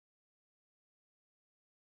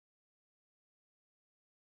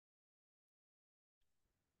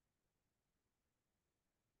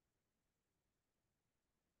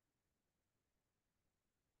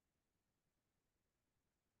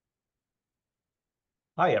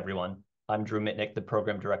Hi, everyone. I'm Drew Mitnick, the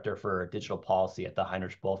Program Director for Digital Policy at the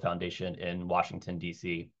Heinrich-Böll Foundation in Washington,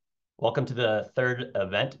 D.C. Welcome to the third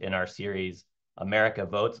event in our series, America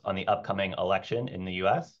Votes on the Upcoming Election in the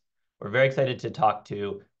U.S. We're very excited to talk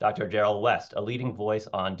to Dr. Gerald West, a leading voice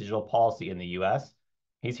on digital policy in the U.S.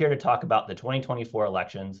 He's here to talk about the 2024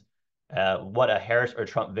 elections, what a Harris or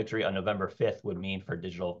Trump victory on November 5th would mean for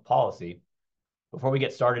digital policy. Before we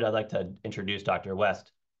get started, I'd like to introduce Dr.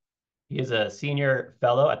 West. He is a senior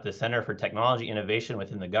fellow at the Center for Technology Innovation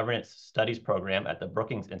within the Governance Studies program at the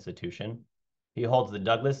Brookings Institution. He holds the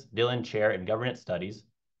Douglas Dillon Chair in Governance Studies.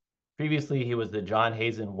 Previously, he was the John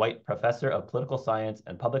Hazen White Professor of Political Science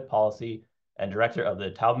and Public Policy and Director of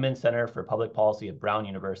the Taubman Center for Public Policy at Brown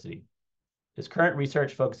University. His current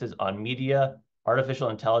research focuses on media, artificial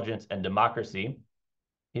intelligence, and democracy.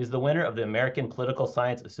 He's the winner of the American Political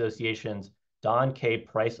Science Association's Don K.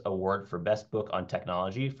 Price Award for Best Book on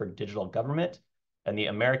Technology for Digital Government and the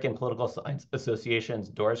American Political Science Association's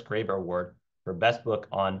Doris Graber Award for Best Book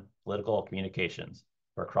on Political Communications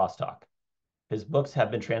for Crosstalk. His books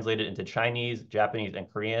have been translated into Chinese, Japanese, and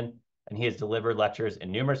Korean, and he has delivered lectures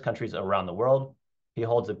in numerous countries around the world. He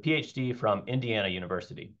holds a PhD from Indiana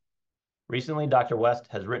University. Recently, Dr. West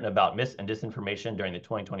has written about mis and disinformation during the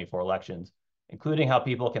 2024 elections, including how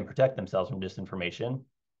people can protect themselves from disinformation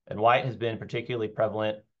and why it has been particularly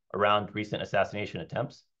prevalent around recent assassination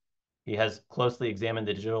attempts. He has closely examined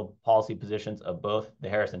the digital policy positions of both the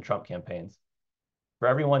Harris and Trump campaigns. For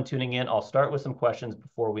everyone tuning in, I'll start with some questions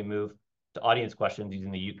before we move to audience questions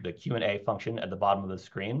using the Q&A function at the bottom of the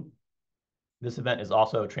screen. This event is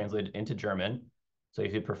also translated into German, so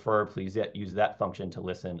if you prefer, please use that function to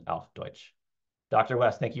listen auf Deutsch. Dr.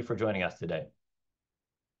 West, thank you for joining us today.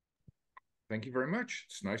 Thank you very much.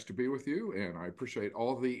 It's nice to be with you, and I appreciate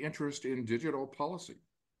all the interest in digital policy.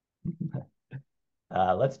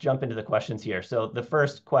 Let's jump into the questions here. So the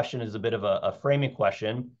first question is a bit of a framing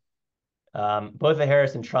question. Both the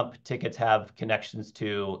Harris and Trump tickets have connections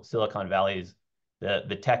to Silicon Valley's,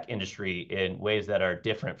 the tech industry in ways that are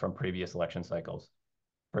different from previous election cycles.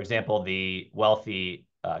 For example, the wealthy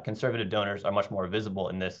conservative donors are much more visible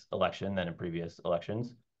in this election than in previous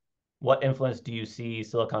elections. What influence do you see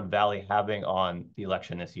Silicon Valley having on the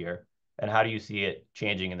election this year? And how do you see it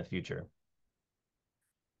changing in the future?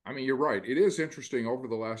 I mean, you're right. It is interesting. Over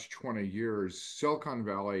the last 20 years, Silicon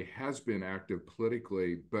Valley has been active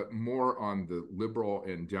politically, but more on the liberal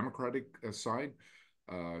and democratic side.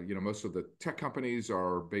 Most of the tech companies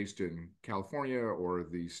are based in California or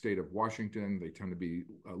the state of Washington. They tend to be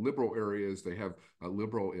liberal areas. They have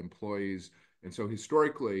liberal employees. And so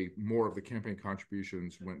historically, more of the campaign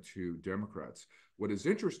contributions went to Democrats. What is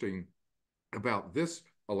interesting about this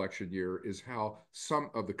election year is how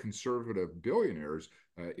some of the conservative billionaires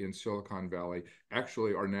in Silicon Valley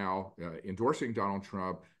actually are now endorsing Donald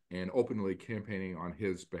Trump and openly campaigning on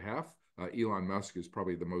his behalf. Elon Musk is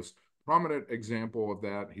probably the most prominent example of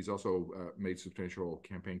that. He's also made substantial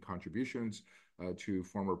campaign contributions to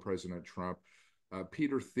former President Trump.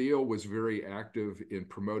 Peter Thiel was very active in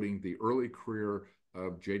promoting the early career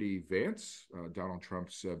of JD Vance, Donald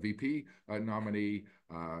Trump's VP nominee.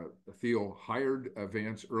 Thiel hired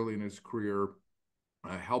Vance early in his career,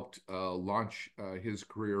 helped launch his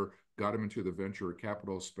career, got him into the venture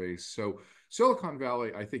capital space. So Silicon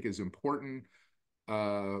Valley, I think, is important.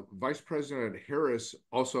 Vice President Harris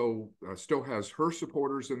also still has her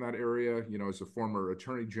supporters in that area. As a former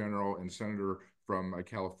attorney general and senator from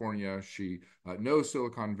California, she knows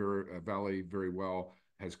Silicon Valley very well,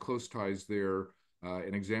 has close ties there.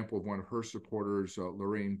 An example of one of her supporters,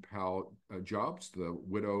 Lorraine Powell Jobs, the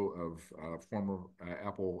widow of former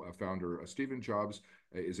Apple founder Stephen Jobs,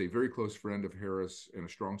 is a very close friend of Harris and a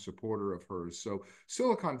strong supporter of hers. So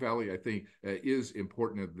Silicon Valley, I think, is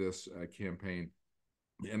important in this campaign.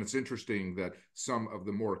 And it's interesting that some of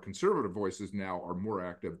the more conservative voices now are more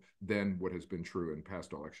active than what has been true in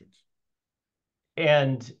past elections.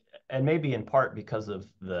 And maybe in part because of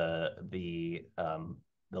the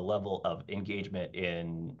level of engagement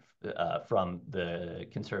in from the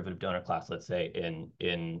conservative donor class, let's say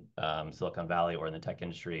in Silicon Valley or in the tech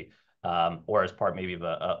industry, or as part maybe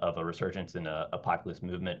of a resurgence in a populist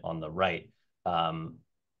movement on the right.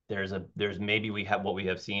 There's maybe what we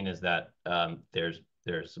have seen is that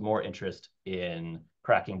there's more interest in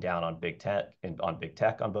cracking down on big tech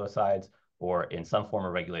on both sides, or in some form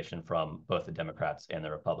of regulation from both the Democrats and the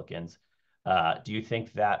Republicans. Do you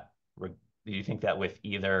think that with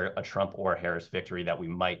either a Trump or a Harris victory that we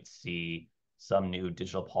might see some new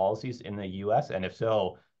digital policies in the U.S.? And if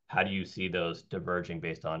so, how do you see those diverging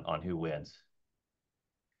based on who wins?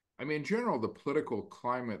 I mean, in general, the political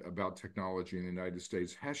climate about technology in the United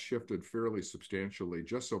States has shifted fairly substantially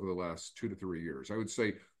just over the last 2 to 3 years. I would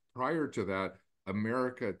say prior to that,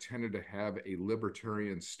 America tended to have a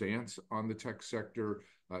libertarian stance on the tech sector,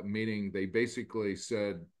 meaning they basically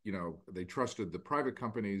said, they trusted the private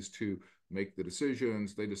companies to make the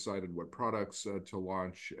decisions. They decided what products to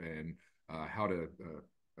launch and how to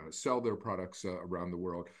sell their products around the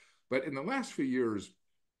world. But in the last few years,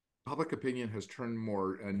 public opinion has turned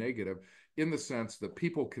more negative in the sense that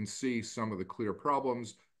people can see some of the clear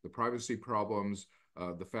problems, the privacy problems,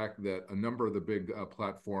 the fact that a number of the big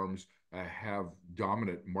platforms have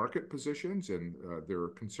dominant market positions, and there are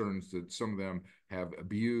concerns that some of them have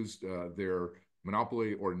abused their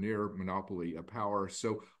monopoly or near monopoly power.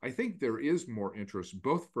 So I think there is more interest,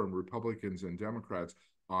 both from Republicans and Democrats,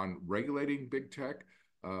 on regulating big tech.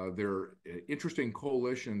 There are interesting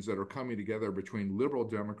coalitions that are coming together between liberal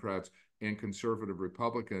Democrats and conservative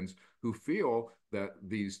Republicans who feel that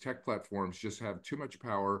these tech platforms just have too much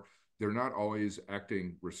power. They're not always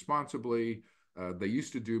acting responsibly. They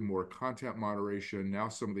used to do more content moderation. Now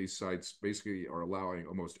some of these sites basically are allowing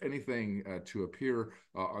almost anything to appear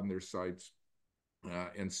on their sites.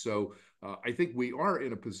 And so I think we are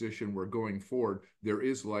in a position where going forward, there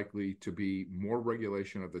is likely to be more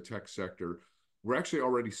regulation of the tech sector. We're actually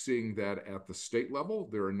already seeing that at the state level.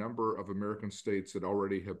 There are a number of American states that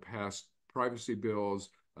already have passed privacy bills,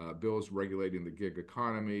 bills regulating the gig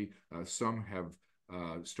economy. Some have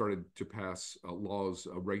started to pass laws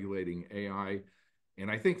regulating AI. And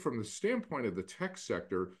I think from the standpoint of the tech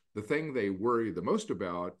sector, the thing they worry the most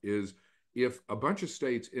about is if a bunch of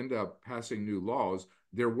states end up passing new laws,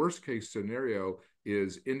 their worst case scenario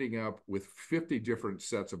is ending up with 50 different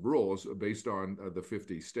sets of rules based on the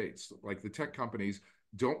 50 states. Like the tech companies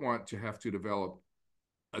don't want to have to develop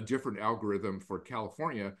a different algorithm for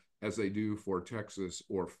California as they do for Texas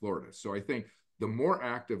or Florida. So I think the more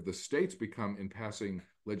active the states become in passing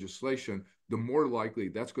legislation, the more likely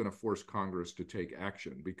that's going to force Congress to take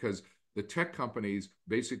action, because the tech companies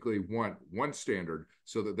basically want one standard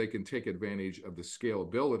so that they can take advantage of the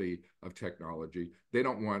scalability of technology. They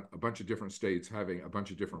don't want a bunch of different states having a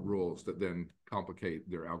bunch of different rules that then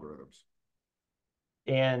complicate their algorithms.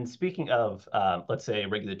 And speaking of, let's say,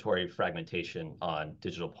 regulatory fragmentation on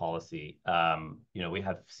digital policy, we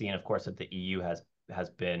have seen, of course, that the EU has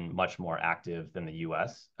been much more active than the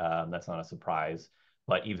US. That's not a surprise.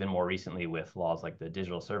 But even more recently, with laws like the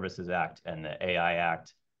Digital Services Act and the AI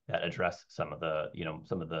Act that address some of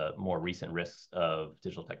the more recent risks of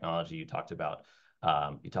digital technology, you talked about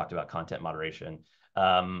content moderation.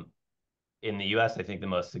 In the US, I think the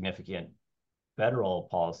most significant federal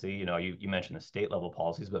policy, you mentioned the state level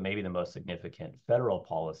policies, but maybe the most significant federal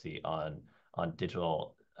policy on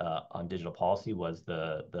digital policy was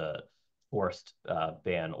the forced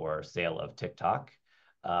ban or sale of TikTok,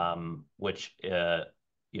 which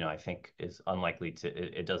I think is unlikely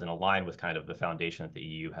it doesn't align with kind of the foundation that the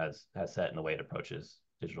EU has set in the way it approaches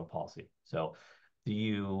digital policy. So do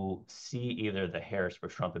you see either the Harris or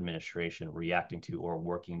Trump administration reacting to or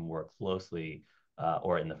working more closely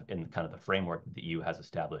or in kind of the framework that the EU has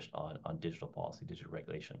established on digital policy, digital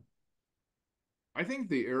regulation? I think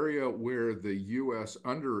the area where the US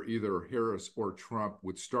under either Harris or Trump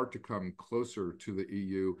would start to come closer to the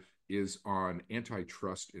EU is on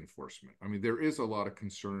antitrust enforcement. I mean, there is a lot of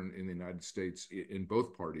concern in the United States in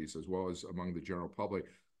both parties, as well as among the general public,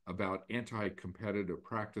 about anti-competitive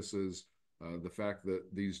practices, the fact that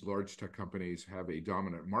these large tech companies have a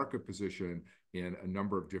dominant market position in a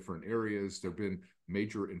number of different areas. There have been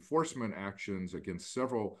major enforcement actions against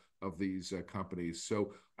several of these companies.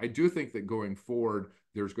 So I do think that going forward,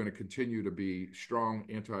 there's going to continue to be strong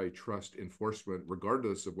antitrust enforcement,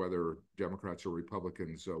 regardless of whether Democrats or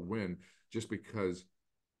Republicans win, just because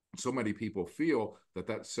so many people feel that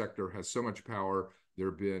that sector has so much power. There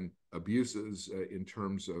have been abuses in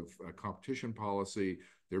terms of competition policy.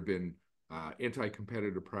 There have been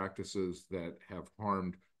anti-competitive practices that have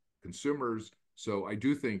harmed consumers. So I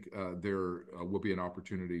do think there will be an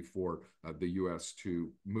opportunity for the U.S.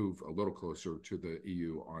 to move a little closer to the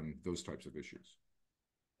EU on those types of issues.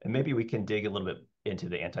 And maybe we can dig a little bit into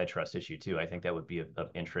the antitrust issue too. I think that would be of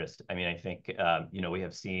interest. I mean, I think we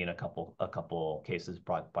have seen a couple cases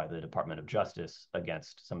brought by the Department of Justice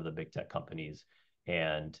against some of the big tech companies,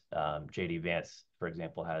 and JD Vance, for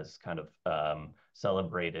example, has kind of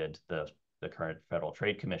celebrated the current Federal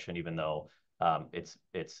Trade Commission, even though it's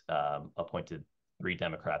appointed 3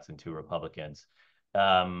 Democrats and 2 Republicans.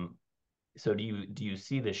 So do you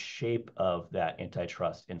see the shape of that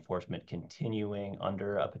antitrust enforcement continuing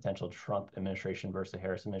under a potential Trump administration versus a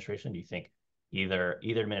Harris administration? Do you think either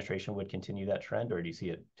administration would continue that trend, or do you see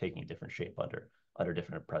it taking a different shape under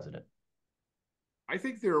different president? I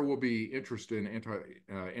think there will be interest in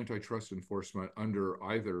antitrust enforcement under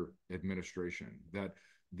either administration. That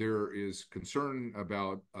there is concern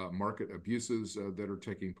about market abuses that are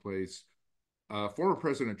taking place. Former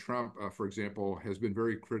President Trump, for example, has been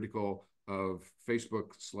very critical of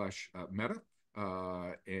Facebook slash Meta.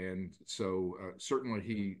 And so certainly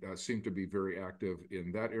he seemed to be very active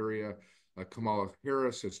in that area. Kamala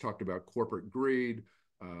Harris has talked about corporate greed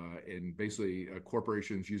and basically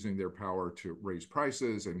corporations using their power to raise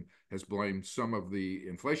prices, and has blamed some of the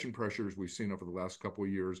inflation pressures we've seen over the last couple of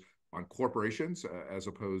years on corporations as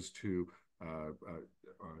opposed to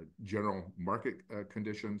general market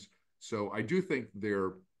conditions. So I do think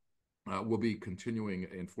there will be continuing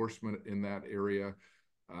enforcement in that area.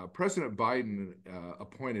 President Biden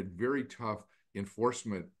appointed very tough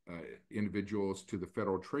enforcement individuals to the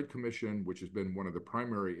Federal Trade Commission, which has been one of the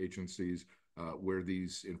primary agencies where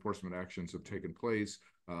these enforcement actions have taken place.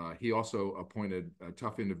 He also appointed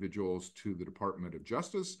tough individuals to the Department of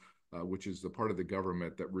Justice, which is the part of the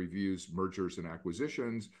government that reviews mergers and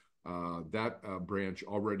acquisitions. That branch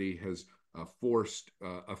already has forced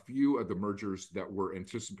a few of the mergers that were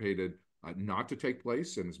anticipated not to take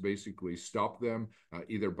place, and has basically stopped them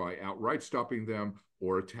either by outright stopping them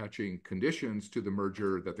or attaching conditions to the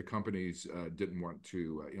merger that the companies didn't want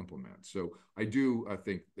to implement. So I do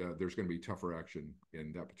think there's going to be tougher action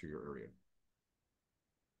in that particular area.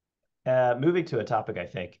 Moving to a topic I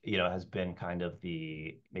think has been kind of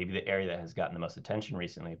maybe the area that has gotten the most attention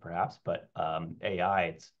recently, perhaps, but AI.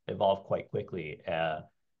 It's evolved quite quickly,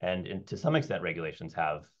 and to some extent, regulations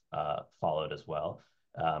have followed as well.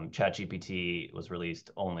 ChatGPT was released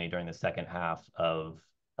only during the second half of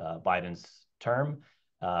Biden's term.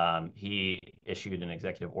 He issued an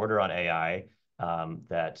executive order on AI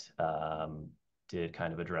that did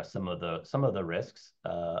kind of address some of the risks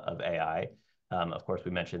of AI. Of course,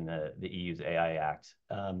 we mentioned the EU's AI Act.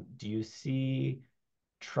 Do you see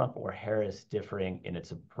Trump or Harris differing in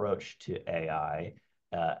its approach to AI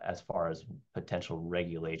as far as potential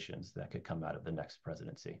regulations that could come out of the next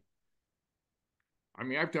presidency? I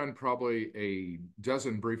mean, I've done probably a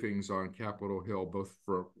dozen briefings on Capitol Hill,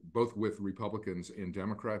 both with Republicans and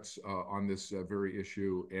Democrats on this very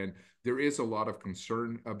issue, and there is a lot of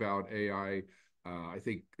concern about AI. I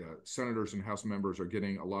think senators and House members are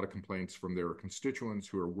getting a lot of complaints from their constituents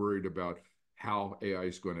who are worried about how AI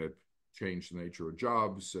is going to change the nature of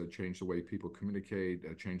jobs, change the way people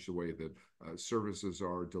communicate, change the way that services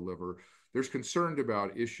are delivered. There's concern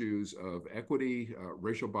about issues of equity,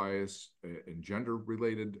 racial bias, and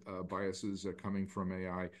gender-related biases coming from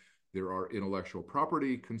AI. There are intellectual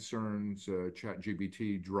property concerns.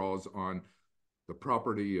 ChatGPT draws on the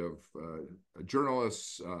property of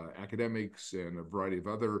journalists, academics, and a variety of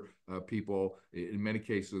other people, in many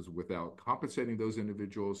cases without compensating those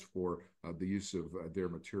individuals for the use of their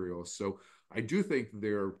materials. So I do think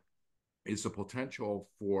there is a potential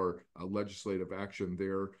for legislative action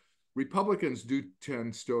there. Republicans do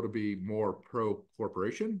tend still to be more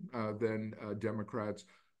pro-corporation than Democrats,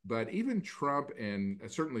 but even Trump and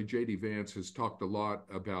certainly JD Vance has talked a lot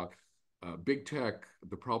about big tech,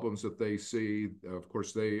 the problems that they see. Of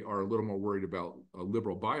course, they are a little more worried about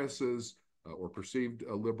liberal biases or perceived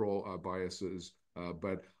liberal biases.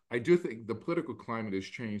 But I do think the political climate has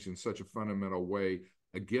changed in such a fundamental way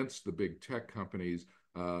against the big tech companies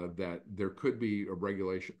that there could be a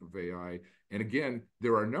regulation of AI. And again,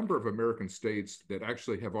 there are a number of American states that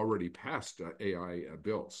actually have already passed AI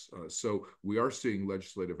bills. So we are seeing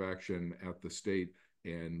legislative action at the state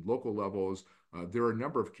and local levels. There are a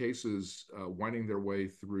number of cases winding their way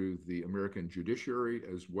through the American judiciary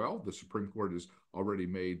as well. The Supreme Court has already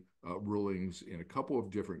made rulings in a couple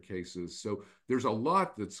of different cases. So there's a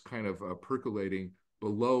lot that's kind of percolating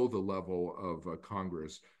below the level of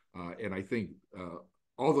Congress. And I think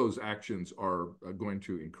all those actions are going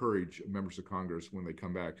to encourage members of Congress when they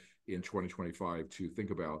come back in 2025 to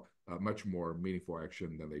think about much more meaningful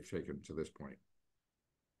action than they've taken to this point.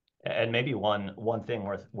 And maybe one thing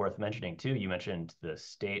worth mentioning too. You mentioned the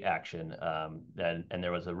state action, and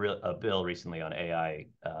there was a bill recently on AI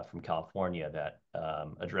from California that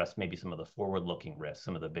addressed maybe some of the forward-looking risks,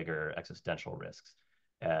 some of the bigger existential risks,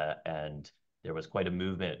 and there was quite a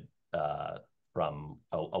movement from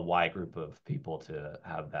a wide group of people to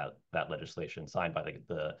have that legislation signed by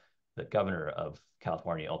the governor of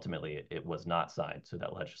California. Ultimately, it was not signed, so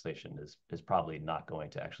that legislation is probably not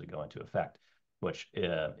going to actually go into effect, which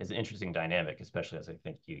is an interesting dynamic, especially as I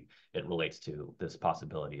think it relates to this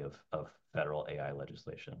possibility of federal AI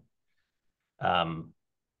legislation.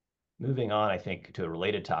 Moving on, I think to a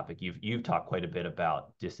related topic, you've talked quite a bit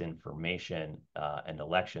about disinformation and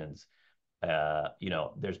elections.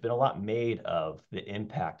 There's been a lot made of the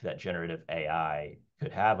impact that generative AI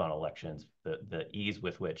could have on elections, the ease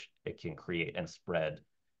with which it can create and spread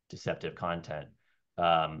deceptive content.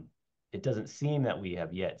 Um, it doesn't seem that we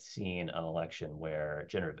have yet seen an election where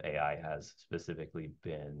generative AI has specifically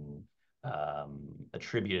been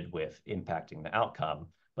attributed with impacting the outcome.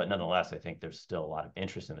 But nonetheless, I think there's still a lot of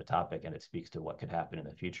interest in the topic, and it speaks to what could happen in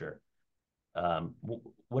the future.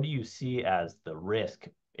 What do you see as the risk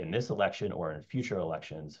in this election or in future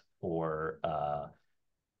elections for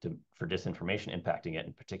disinformation impacting it,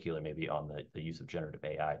 in particular, maybe on the use of generative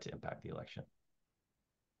AI to impact the election?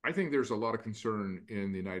 I think there's a lot of concern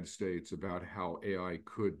in the United States about how AI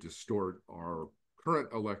could distort our current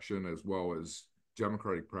election as well as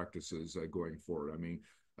democratic practices going forward. I mean,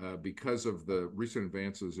 because of the recent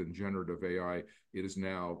advances in generative AI, it is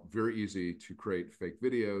now very easy to create fake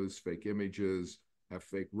videos, fake images, have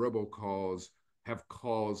fake robocalls, have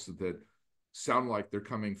calls that sound like they're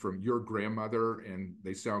coming from your grandmother and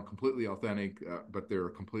they sound completely authentic, but they're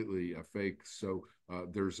completely fake. So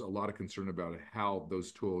there's a lot of concern about how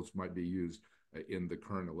those tools might be used in the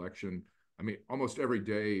current election. I mean, almost every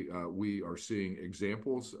day we are seeing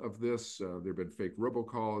examples of this. There have been fake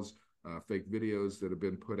robocalls, fake videos that have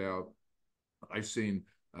been put out. I've seen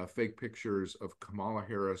fake pictures of Kamala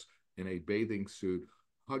Harris in a bathing suit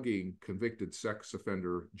hugging convicted sex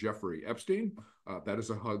offender Jeffrey Epstein. That is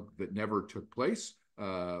a hug that never took place,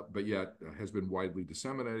 but yet has been widely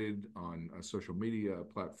disseminated on social media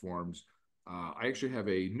platforms. I actually have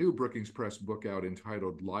a new Brookings Press book out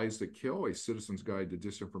entitled Lies That Kill, A Citizen's Guide to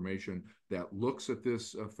Disinformation, that looks at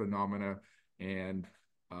this phenomena. And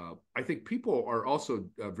I think people are also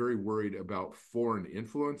very worried about foreign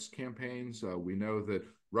influence campaigns. We know that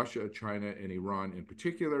Russia, China, and Iran in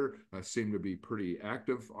particular seem to be pretty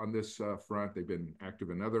active on this front. They've been active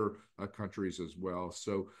in other countries as well.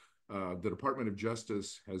 So the Department of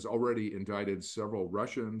Justice has already indicted several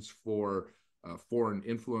Russians for foreign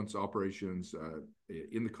influence operations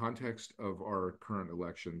in the context of our current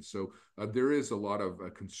election. So there is a lot of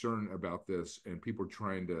concern about this, and people are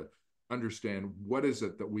trying to understand what is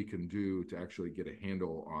it that we can do to actually get a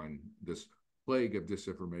handle on this plague of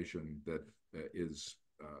disinformation that is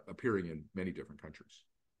appearing in many different countries.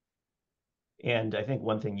 And I think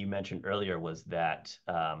one thing you mentioned earlier was that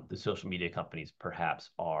the social media companies perhaps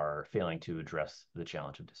are failing to address the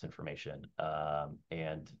challenge of disinformation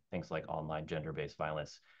and things like online gender-based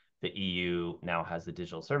violence. The EU now has the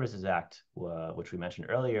Digital Services Act, which we mentioned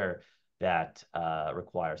earlier, that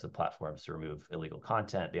requires the platforms to remove illegal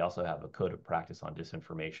content. They also have a code of practice on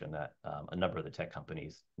disinformation that a number of the tech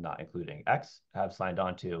companies, not including X, have signed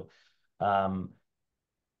on to.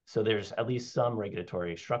 So there's at least some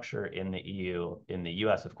regulatory structure in the EU. In the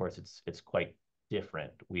US, of course, it's quite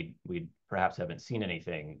different. We perhaps haven't seen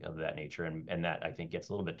anything of that nature, and that I think gets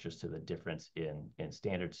a little bit just to the difference in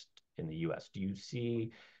standards in the US. Do you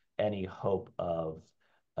see any hope of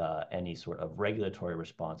any sort of regulatory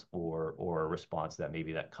response or a response that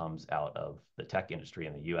maybe that comes out of the tech industry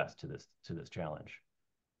in the US to this challenge?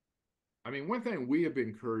 I mean, one thing we have been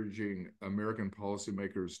encouraging American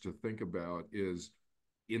policymakers to think about is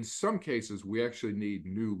in some cases, we actually need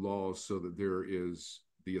new laws so that there is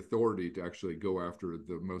the authority to actually go after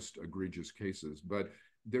the most egregious cases. But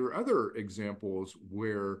there are other examples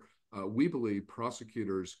where we believe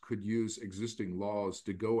prosecutors could use existing laws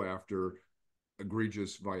to go after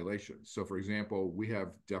egregious violations. So, for example, we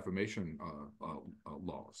have defamation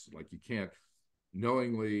laws. Like you can't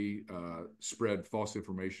knowingly spread false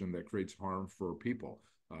information that creates harm for people.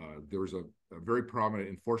 There was a very prominent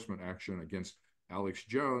enforcement action against Alex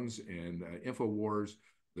Jones and InfoWars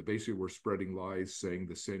that basically were spreading lies saying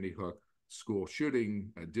the Sandy Hook school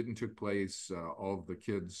shooting didn't took place, all of the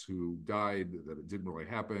kids who died, that it didn't really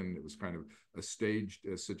happen. It was kind of a staged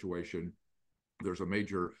situation. There's a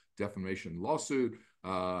major defamation lawsuit,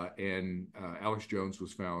 and Alex Jones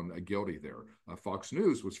was found guilty there. Fox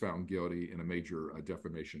News was found guilty in a major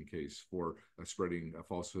defamation case for spreading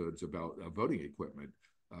falsehoods about voting equipment.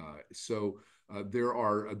 So there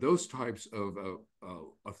are those types of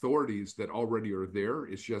authorities that already are there.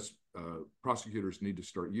 It's just prosecutors need to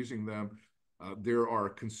start using them. There are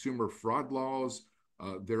consumer fraud laws.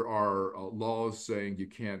 There are laws saying you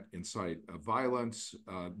can't incite violence.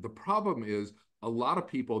 The problem is a lot of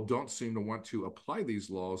people don't seem to want to apply these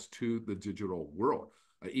laws to the digital world,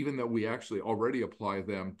 even though we actually already apply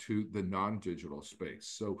them to the non-digital space.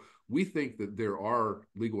 So we think that there are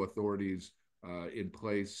legal authorities in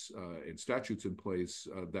place and statutes in place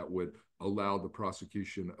that would allow the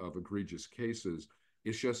prosecution of egregious cases.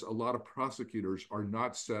 It's just a lot of prosecutors are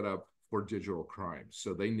not set up for digital crime.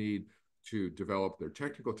 So they need to develop their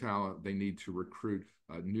technical talent. They need to recruit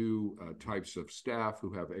new types of staff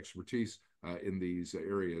who have expertise in these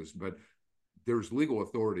areas. But there's legal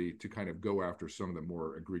authority to kind of go after some of the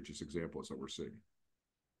more egregious examples that we're seeing.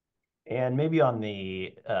 And maybe on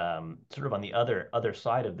the sort of on the other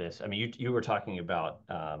side of this, I mean, you were talking about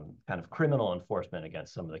kind of criminal enforcement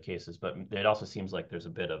against some of the cases, but it also seems like there's a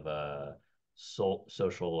bit of a social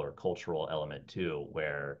or cultural element too,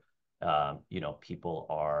 where people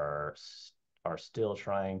are still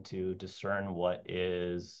trying to discern what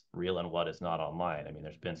is real and what is not online. I mean,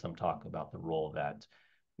 there's been some talk about the role that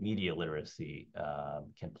media literacy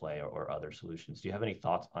can play, or other solutions. Do you have any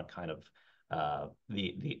thoughts on kind of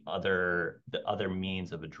the other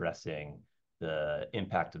means of addressing the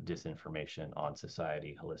impact of disinformation on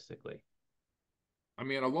society holistically? I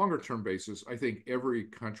mean, on a longer term basis, I think every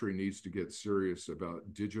country needs to get serious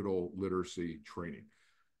about digital literacy training.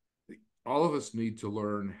 All of us need to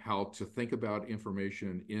learn how to think about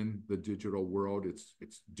information in the digital world.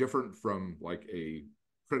 It's different from like a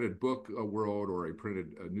printed book world or a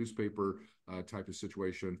printed newspaper type of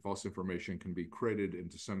situation. False information can be created and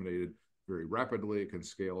disseminated very rapidly. It can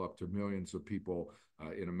scale up to millions of people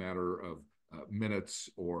in a matter of minutes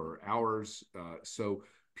or hours. So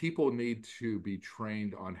people need to be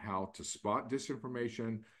trained on how to spot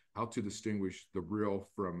disinformation, how to distinguish the real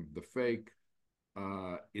from the fake.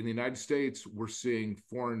 In the United States, we're seeing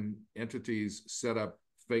foreign entities set up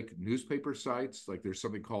fake newspaper sites. Like there's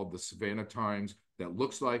something called the Savannah Times that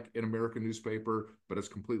looks like an American newspaper, but it's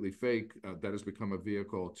completely fake. That has become a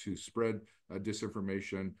vehicle to spread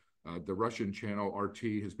disinformation. The Russian channel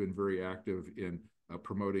RT has been very active in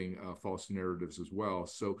promoting false narratives as well.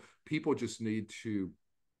 So people just need to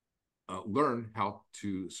learn how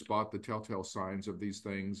to spot the telltale signs of these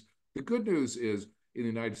things. The good news is, in the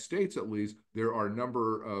United States, at least, there are a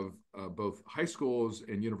number of both high schools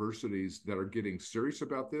and universities that are getting serious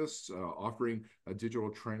about this, offering digital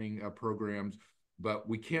training programs. But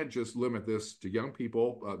we can't just limit this to young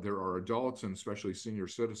people. There are adults and especially senior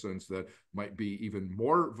citizens that might be even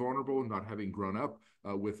more vulnerable, not having grown up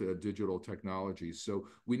with digital technology. So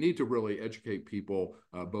we need to really educate people,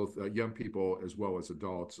 both young people as well as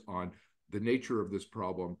adults, on the nature of this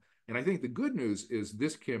problem. And I think the good news is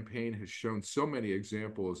this campaign has shown so many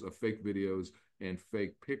examples of fake videos and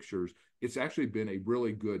fake pictures. It's actually been a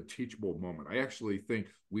really good teachable moment. I actually think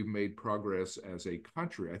we've made progress as a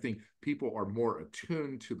country. I think people are more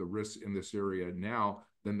attuned to the risks in this area now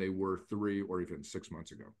than they were 3 or even 6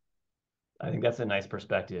 months ago. I think that's a nice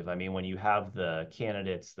perspective. I mean, when you have the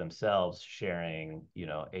candidates themselves sharing,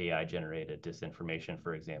 AI generated disinformation,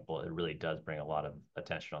 for example, it really does bring a lot of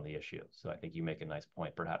attention on the issue. So I think you make a nice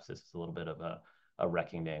point. Perhaps this is a little bit of a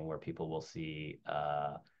reckoning where people will see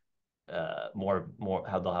more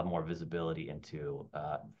how they'll have more visibility into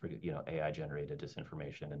AI generated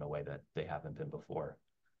disinformation in a way that they haven't been before.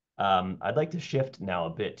 I'd like to shift now a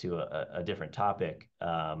bit to a different topic.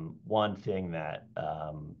 One thing that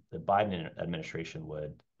the Biden administration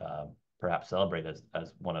would perhaps celebrate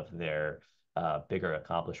as one of their bigger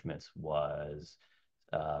accomplishments was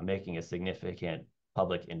making a significant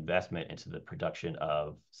public investment into the production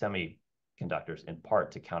of semiconductors, in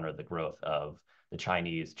part to counter the growth of the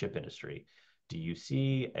Chinese chip industry. Do you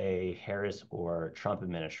see a Harris or Trump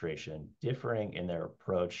administration differing in their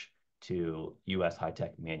approach to U.S.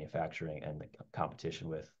 high-tech manufacturing and the competition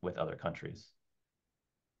with other countries?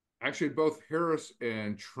 Actually, both Harris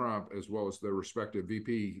and Trump, as well as their respective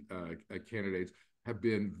VP candidates, have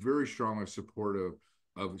been very strongly supportive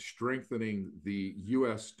of strengthening the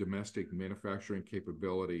U.S. domestic manufacturing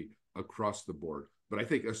capability across the board. But I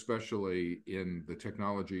think especially in the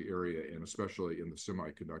technology area and especially in the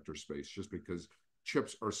semiconductor space, just because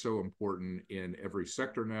chips are so important in every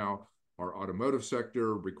sector now. Our automotive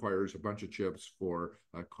sector requires a bunch of chips for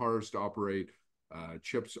cars to operate.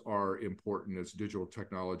 Chips are important as digital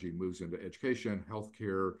technology moves into education,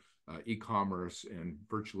 healthcare, e-commerce, and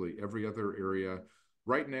virtually every other area.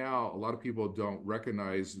 Right now, a lot of people don't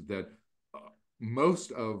recognize that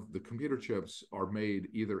most of the computer chips are made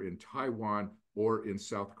either in Taiwan or in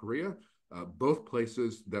South Korea, both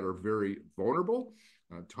places that are very vulnerable.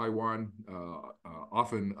 Taiwan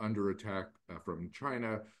often under attack from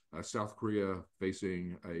China, South Korea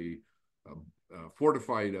facing a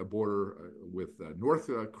fortified border with North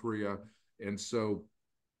Korea. And so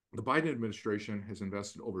the Biden administration has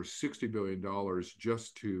invested over $60 billion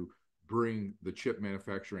just to bring the chip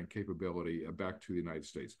manufacturing capability back to the United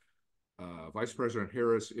States. Vice President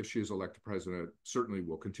Harris, if she is elected president, certainly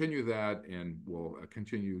will continue that and will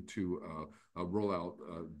continue to roll out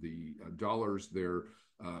the dollars there.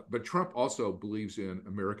 But Trump also believes in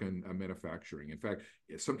American manufacturing. In fact,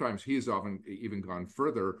 sometimes he's often even gone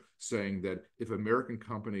further, saying that if American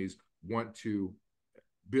companies want to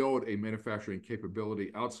build a manufacturing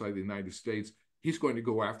capability outside the United States, he's going to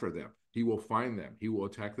go after them. He will find them. He will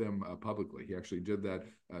attack them publicly. He actually did that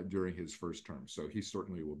during his first term. So he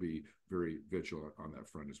certainly will be very vigilant on that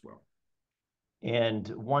front as well. And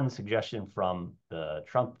one suggestion from the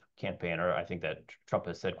Trump campaigner, I think that Trump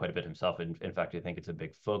has said quite a bit himself. In fact, I think it's a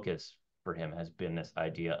big focus for him has been this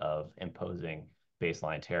idea of imposing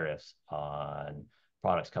baseline tariffs on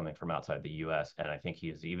products coming from outside the US. And I think he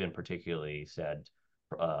has even particularly said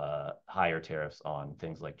higher tariffs on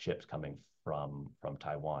things like chips coming from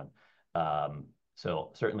Taiwan.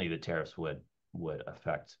 So certainly the tariffs would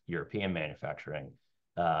affect European manufacturing.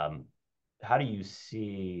 Um, how do you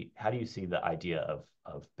see the idea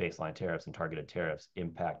of baseline tariffs and targeted tariffs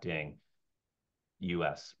impacting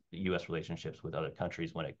U.S. relationships with other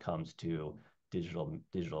countries when it comes to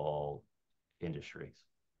digital industries?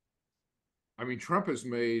 I mean, Trump has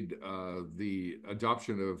made the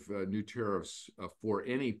adoption of new tariffs for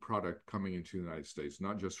any product coming into the United States,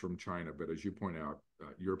 not just from China, but as you point out,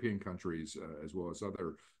 European countries as well as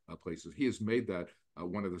other places. He has made that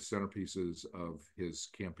one of the centerpieces of his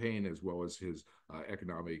campaign as well as his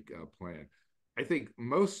economic plan. I think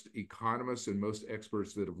most economists and most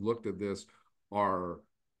experts that have looked at this are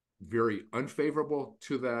very unfavorable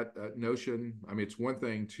to that notion. I mean, it's one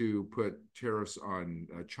thing to put tariffs on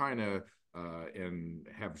China and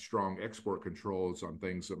have strong export controls on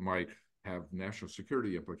things that might have national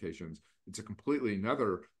security implications. It's a completely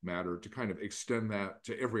another matter to kind of extend that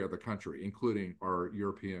to every other country, including our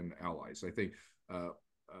European allies. I think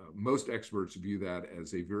most experts view that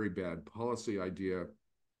as a very bad policy idea.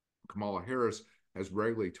 Kamala Harris has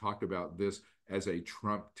regularly talked about this as a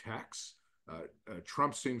Trump tax.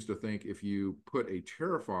 Trump seems to think if you put a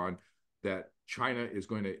tariff on, that China is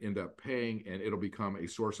going to end up paying and it'll become a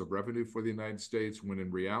source of revenue for the United States, when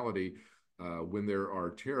in reality, when there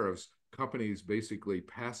are tariffs, companies basically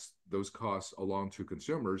pass those costs along to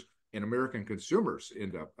consumers, and American consumers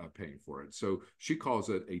end up paying for it. So she calls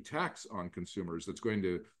it a tax on consumers that's going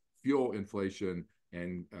to fuel inflation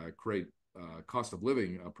and create cost of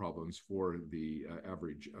living problems for the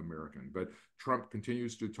average American. But Trump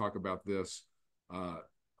continues to talk about this.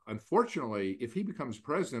 Unfortunately, if he becomes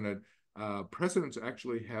president, presidents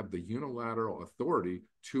actually have the unilateral authority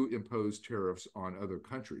to impose tariffs on other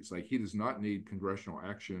countries. Like, he does not need congressional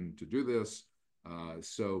action to do this.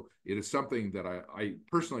 So it is something that I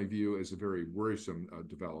personally view as a very worrisome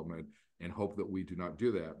development, and hope that we do not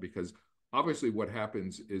do that, because obviously what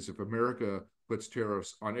happens is if America puts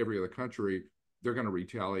tariffs on every other country, they're going to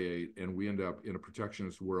retaliate, and we end up in a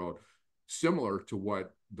protectionist world similar to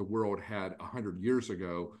what the world had 100 years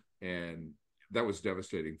ago, and that was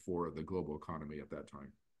devastating for the global economy at that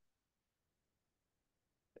time.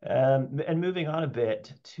 And moving on a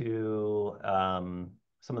bit to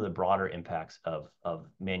some of the broader impacts of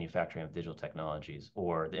manufacturing of digital technologies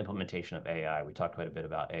or the implementation of AI. We talked quite a bit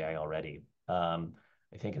about AI already.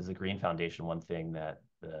 I think as the Green Foundation, one thing that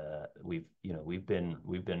we've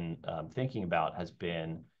been thinking about has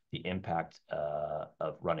been the impact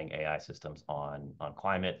of running AI systems on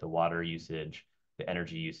climate, the water usage, the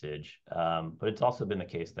energy usage. But it's also been the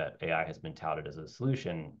case that AI has been touted as a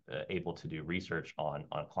solution, able to do research on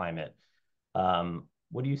climate.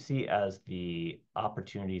 What do you see as the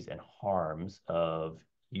opportunities and harms of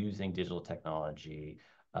using digital technology?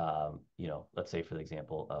 Let's say, for the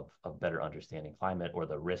example of better understanding climate, or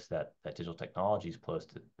the risks that digital technologies pose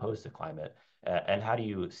to climate. And how do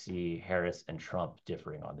you see Harris and Trump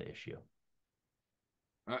differing on the issue?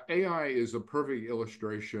 AI is a perfect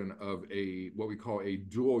illustration of what we call a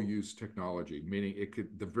dual use technology, meaning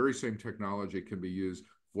the very same technology can be used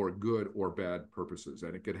for good or bad purposes,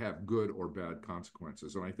 and it could have good or bad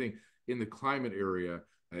consequences. And I think in the climate area,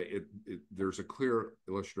 there's a clear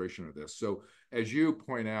illustration of this. So as you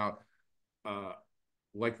point out,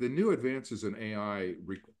 like, the new advances in AI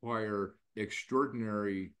require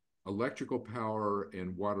extraordinary electrical power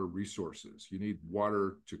and water resources. You need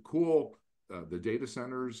water to cool the data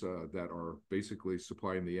centers that are basically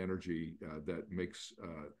supplying the energy that makes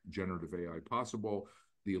generative AI possible.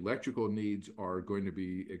 The electrical needs are going to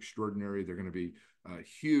be extraordinary. They're going to be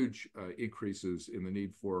huge increases in the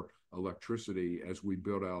need for electricity as we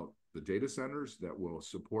build out the data centers that will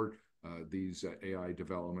support these AI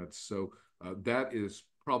developments. So that is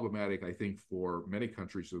problematic, I think, for many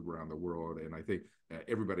countries around the world. And I think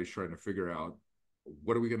everybody's trying to figure out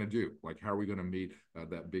what are we going to do? Like, how are we going to meet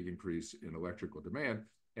that big increase in electrical demand?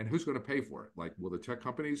 And who's going to pay for it? Like, will the tech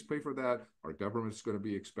companies pay for that? Are governments going to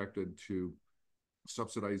be expected to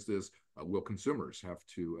subsidize this? Will consumers have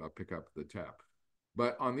to pick up the tab?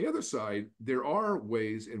 But on the other side, there are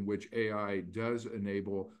ways in which AI does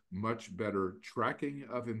enable much better tracking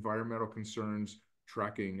of environmental concerns,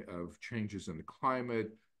 tracking of changes in the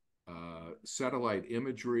climate. Satellite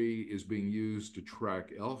imagery is being used to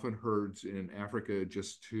track elephant herds in Africa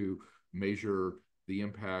just to measure the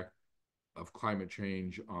impact of climate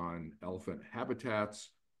change on elephant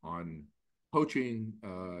habitats, on poaching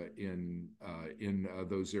in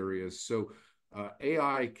those areas. So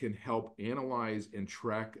AI can help analyze and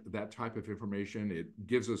track that type of information. It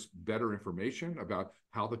gives us better information about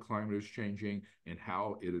how the climate is changing and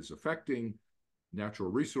how it is affecting natural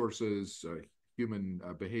resources, human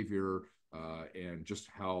behavior, and just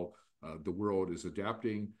how the world is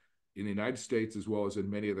adapting. In the United States, as well as in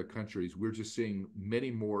many other countries, we're just seeing many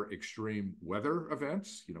more extreme weather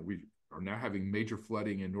events. We are now having major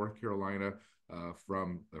flooding in North Carolina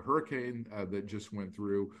from the hurricane that just went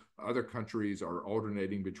through. Other countries are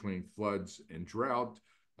alternating between floods and drought.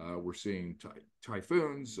 We're seeing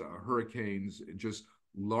typhoons, hurricanes, just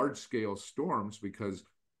large scale storms because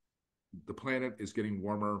the planet is getting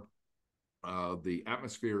warmer. The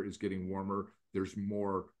atmosphere is getting warmer. There's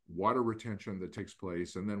more water retention that takes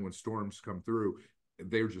place. And then when storms come through,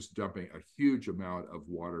 they're just dumping a huge amount of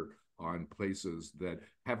water on places that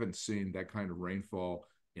haven't seen that kind of rainfall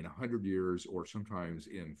in 100 years or sometimes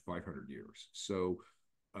in 500 years. So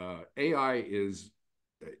AI is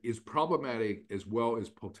problematic as well as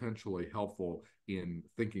potentially helpful in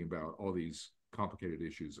thinking about all these complicated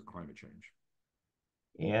issues of climate change.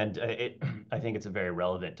 And I think it's a very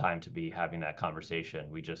relevant time to be having that conversation.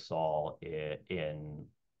 We just saw it in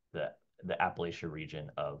the Appalachia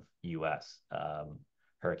region of U.S.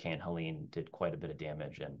 Hurricane Helene did quite a bit of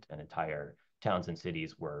damage, and entire towns and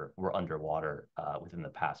cities were underwater within the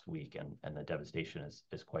past week, and the devastation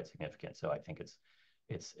is quite significant. So I think it's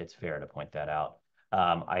fair to point that out.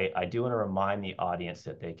 I do want to remind the audience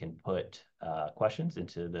that they can put questions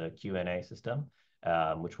into the Q&A system,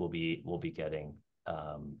 which we'll be getting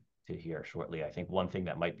to hear shortly. I think one thing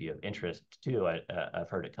that might be of interest too, I've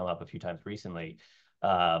heard it come up a few times recently,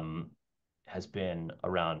 has been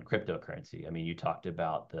around cryptocurrency. I mean, you talked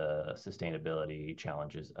about the sustainability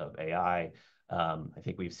challenges of AI. I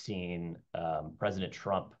think we've seen President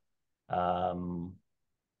Trump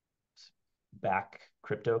back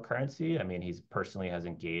cryptocurrency. I mean, he's personally has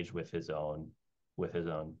engaged with his own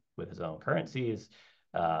currencies.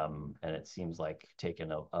 And it seems like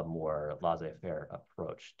taking a more laissez-faire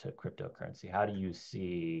approach to cryptocurrency. How do you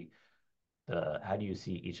see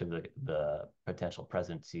each of the potential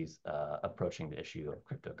presidencies approaching the issue of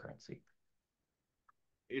cryptocurrency?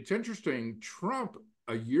 It's interesting. Trump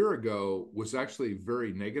a year ago was actually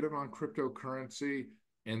very negative on cryptocurrency.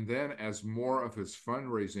 And then as more of his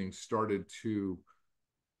fundraising started to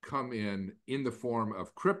come in the form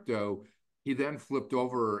of crypto, he then flipped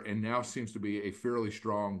over and now seems to be a fairly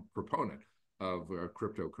strong proponent of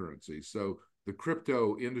cryptocurrency. So the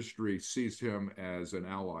crypto industry sees him as an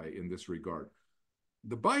ally in this regard.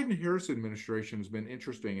 The Biden-Harris administration has been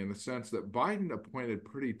interesting in the sense that Biden appointed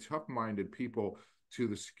pretty tough-minded people to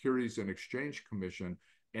the Securities and Exchange Commission,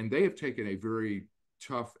 and they have taken a very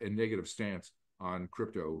tough and negative stance on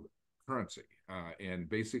cryptocurrency and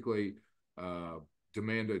basically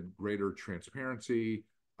demanded greater transparency,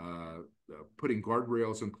 putting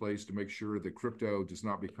guardrails in place to make sure that crypto does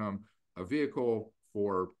not become a vehicle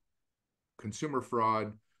for consumer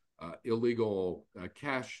fraud, illegal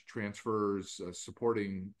cash transfers,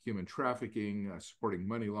 supporting human trafficking, supporting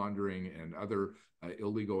money laundering, and other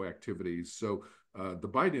illegal activities. So the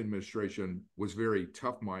Biden administration was very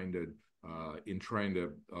tough-minded in trying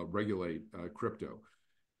to regulate crypto.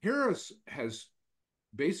 Harris has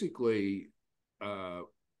basically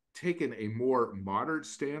taken a more moderate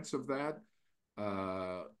stance of that.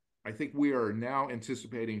 I think we are now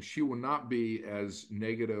anticipating she will not be as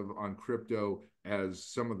negative on crypto as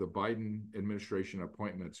some of the Biden administration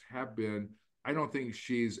appointments have been. I don't think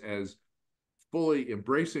she's as fully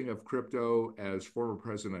embracing of crypto as former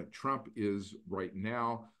President Trump is right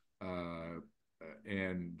now. I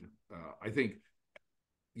think,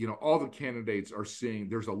 all the candidates are seeing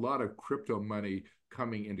there's a lot of crypto money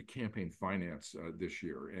coming into campaign finance this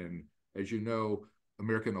year. And as you know,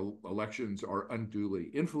 American elections are unduly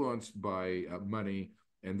influenced by money.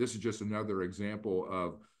 And this is just another example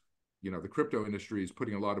of, the crypto industry is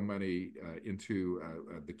putting a lot of money into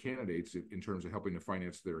the candidates in terms of helping to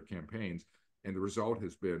finance their campaigns. And the result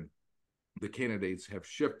has been the candidates have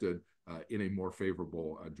shifted in a more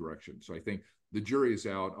favorable direction. So I think the jury is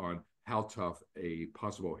out on how tough a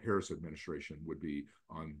possible Harris administration would be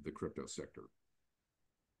on the crypto sector.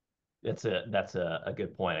 That's a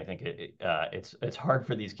good point. I think it's hard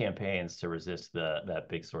for these campaigns to resist that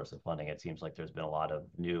big source of funding. It seems like there's been a lot of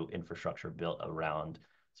new infrastructure built around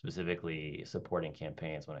specifically supporting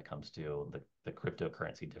campaigns when it comes to the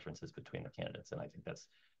cryptocurrency differences between the candidates, and I think that's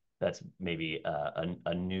maybe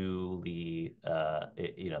a newly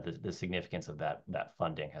the significance of that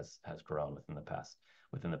funding has grown within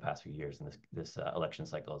the past few years, and this election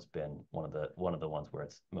cycle has been one of the ones where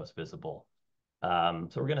it's most visible. So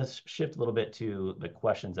we're going to shift a little bit to the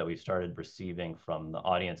questions that we've started receiving from the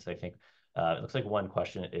audience. I think it looks like one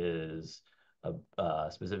question is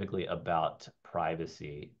specifically about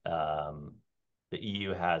privacy. The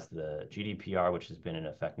EU has the GDPR, which has been in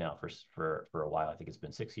effect now for a while. I think it's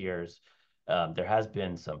been 6 years. There has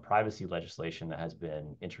been some privacy legislation that has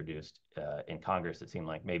been introduced in Congress. It seemed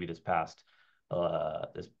like maybe the past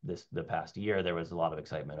year there was a lot of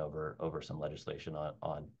excitement over some legislation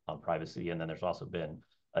on privacy, and then there's also been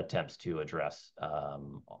attempts to address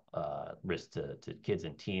risks to kids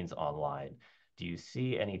and teens online. Do you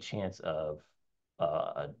see any chance of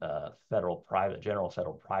a general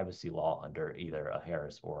federal privacy law under either a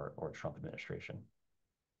Harris or Trump administration?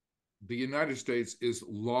 The United States is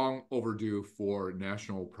long overdue for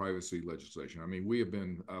national privacy legislation. I mean, we have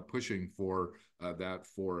been pushing for that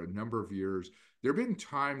for a number of years. There have been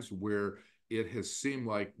times where it has seemed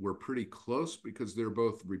like we're pretty close because they're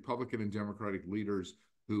both Republican and Democratic leaders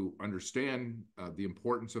who understand the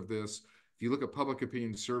importance of this. If you look at public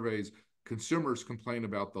opinion surveys, consumers complain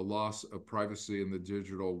about the loss of privacy in the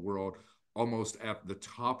digital world almost at the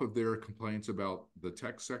top of their complaints about the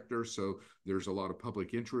tech sector. So there's a lot of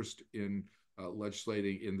public interest in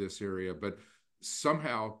legislating in this area. But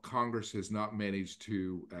somehow Congress has not managed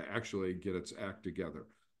to actually get its act together.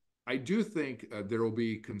 I do think there will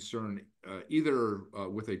be concern either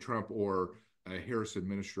with a Trump or a Harris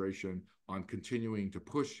administration on continuing to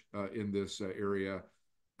push in this area.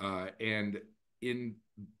 And in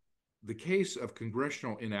the case of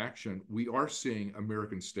congressional inaction, we are seeing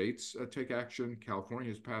American states take action. California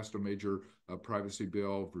has passed a major privacy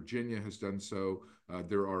bill. Virginia has done so.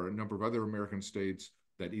 There are a number of other American states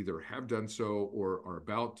that either have done so or are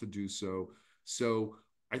about to do so. So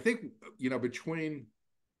I think, between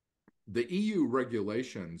the EU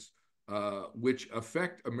regulations, which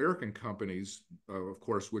affect American companies, of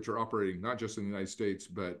course, which are operating not just in the United States,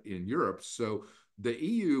 but in Europe. So the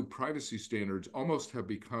EU privacy standards almost have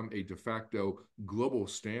become a de facto global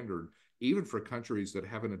standard, even for countries that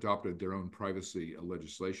haven't adopted their own privacy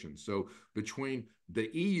legislation. So between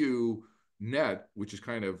the EU net, which is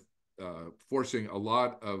kind of forcing a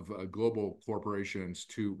lot of global corporations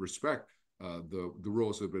to respect the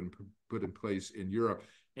rules that have been put in place in Europe,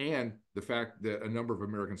 and the fact that a number of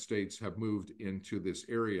American states have moved into this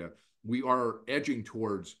area, we are edging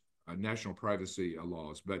towards national privacy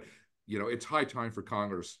laws. But it's high time for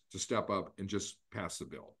Congress to step up and just pass the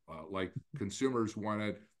bill. Like consumers want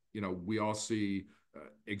it. We all see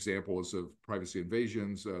examples of privacy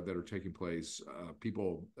invasions that are taking place.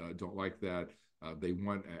 People don't like that. They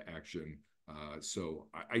want action. So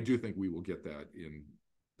I do think we will get that in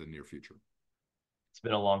the near future. It's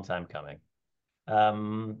been a long time coming.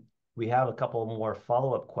 We have a couple more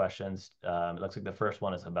follow-up questions. It looks like the first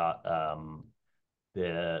one is about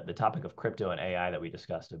the topic of crypto and AI that we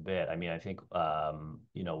discussed a bit. I mean, I think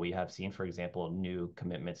we have seen, for example, new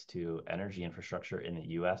commitments to energy infrastructure in the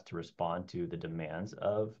U.S. to respond to the demands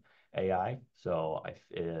of AI. So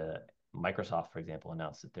Microsoft, for example,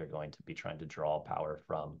 announced that they're going to be trying to draw power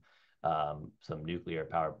from some nuclear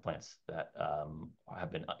power plants that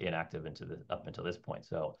have been inactive up until this point.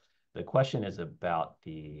 So the question is about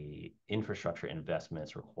the infrastructure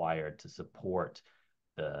investments required to support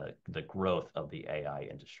the growth of the AI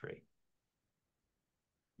industry.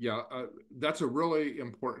 Yeah, that's a really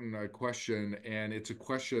important question, and it's a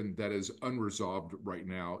question that is unresolved right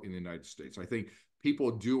now in the United States. I think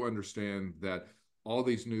people do understand that all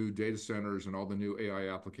these new data centers and all the new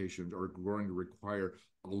AI applications are going to require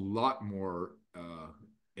a lot more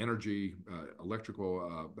energy,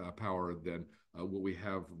 electrical power than what we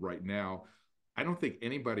have right now. I don't think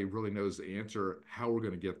anybody really knows the answer how we're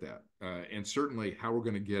going to get that, and certainly how we're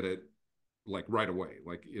going to get it like right away,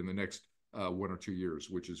 like in the next 1 or 2 years,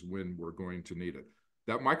 which is when we're going to need it.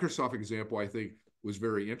 That Microsoft example, I think, was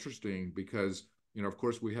very interesting because, of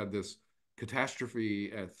course, we had this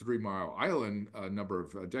catastrophe at 3 Mile Island a number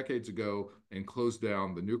of decades ago and closed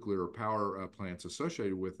down the nuclear power plants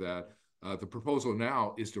associated with that. The proposal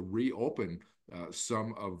now is to reopen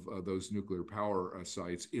some of those nuclear power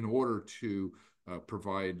sites in order to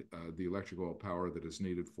provide the electrical power that is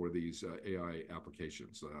needed for these AI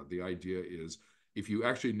applications. The idea is if you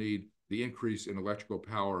actually need the increase in electrical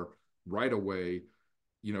power right away,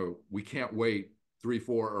 we can't wait 3,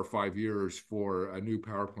 4, or 5 years for new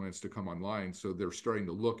power plants to come online. So they're starting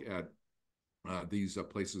to look at these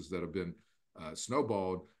places that have been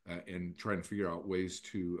snowballed and trying to figure out ways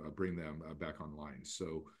to bring them back online.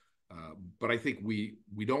 So, but I think we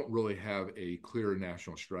don't really have a clear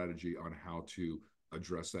national strategy on how to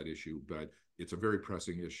address that issue, but it's a very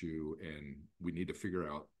pressing issue, and we need to figure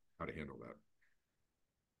out how to handle that.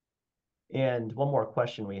 And one more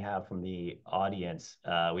question we have from the audience.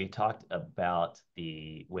 We talked about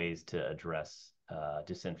the ways to address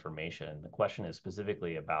disinformation. The question is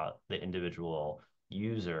specifically about the individual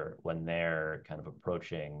user when they're kind of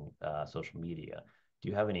approaching social media. Do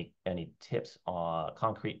you have any tips on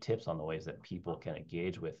concrete tips on the ways that people can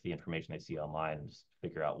engage with the information they see online and just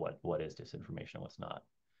figure out what is disinformation and what's not?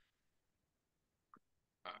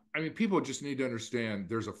 I mean, people just need to understand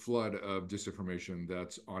there's a flood of disinformation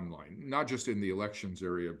that's online, not just in the elections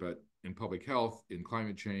area, but in public health, in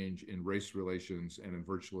climate change, in race relations, and in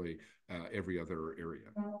virtually every other area.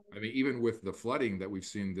 I mean, even with the flooding that we've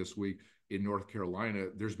seen this week in North Carolina,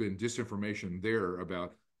 there's been disinformation there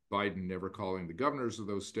about Biden never calling the governors of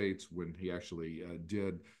those states when he actually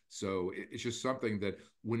did. So it's just something that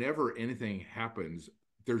whenever anything happens,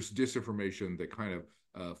 there's disinformation that kind of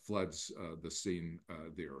floods the scene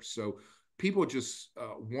there. So people just,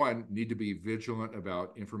 one, need to be vigilant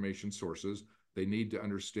about information sources. They need to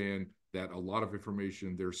understand that a lot of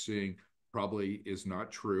information they're seeing probably is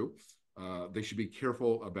not true. They should be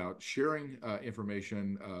careful about sharing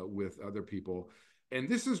information with other people. And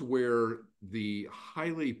this is where the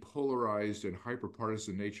highly polarized and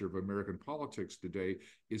hyperpartisan nature of American politics today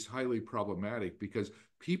is highly problematic, because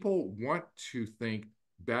people want to think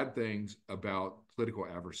bad things about political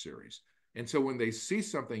adversaries. And so when they see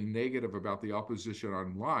something negative about the opposition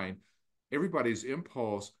online, everybody's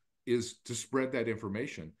impulse is to spread that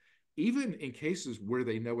information, even in cases where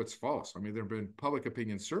they know it's false. I mean, there have been public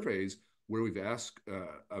opinion surveys where we've asked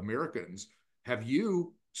Americans, have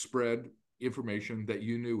you spread information that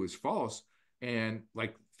you knew was false? And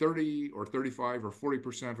like 30 or 35 or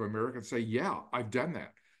 40% of Americans say, yeah, I've done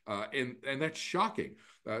that. And that's shocking.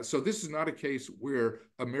 So this is not a case where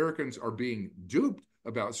Americans are being duped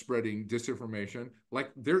about spreading disinformation. Like,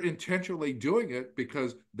 they're intentionally doing it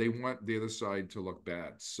because they want the other side to look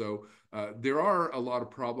bad. So there are a lot of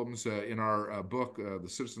problems in our book, The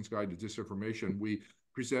Citizen's Guide to Disinformation. We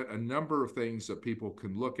present a number of things that people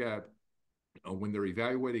can look at when they're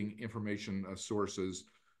evaluating information sources.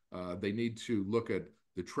 They need to look at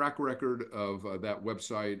the track record of that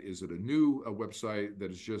website. Is it a new website that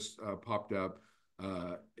has just popped up?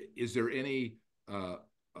 Is there any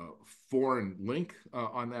foreign link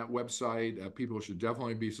on that website? People should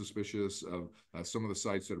definitely be suspicious of some of the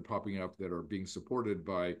sites that are popping up that are being supported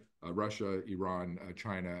by Russia, Iran,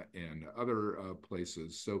 China, and other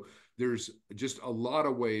places. So there's just a lot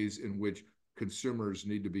of ways in which consumers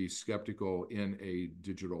need to be skeptical in a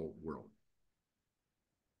digital world.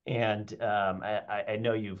 And I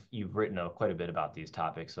know you've written quite a bit about these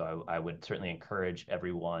topics, so I would certainly encourage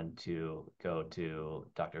everyone to go to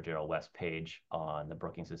Dr. Daryl West's page on the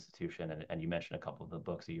Brookings Institution, and you mentioned a couple of the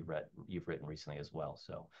books that you've written recently as well.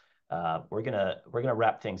 So we're gonna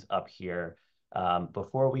wrap things up here.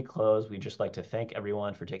 Before we close, we'd just like to thank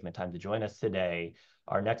everyone for taking the time to join us today.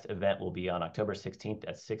 Our next event will be on October 16th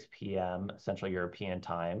at 6 p.m. Central European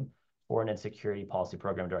Time. Foreign and Security Policy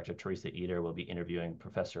Program Director Teresa Eder will be interviewing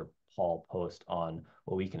Professor Paul Post on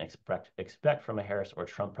what we can expect from a Harris or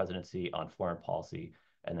Trump presidency on foreign policy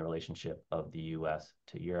and the relationship of the U.S.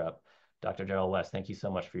 to Europe. Dr. Daryl West, thank you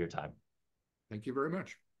so much for your time. Thank you very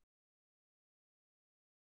much.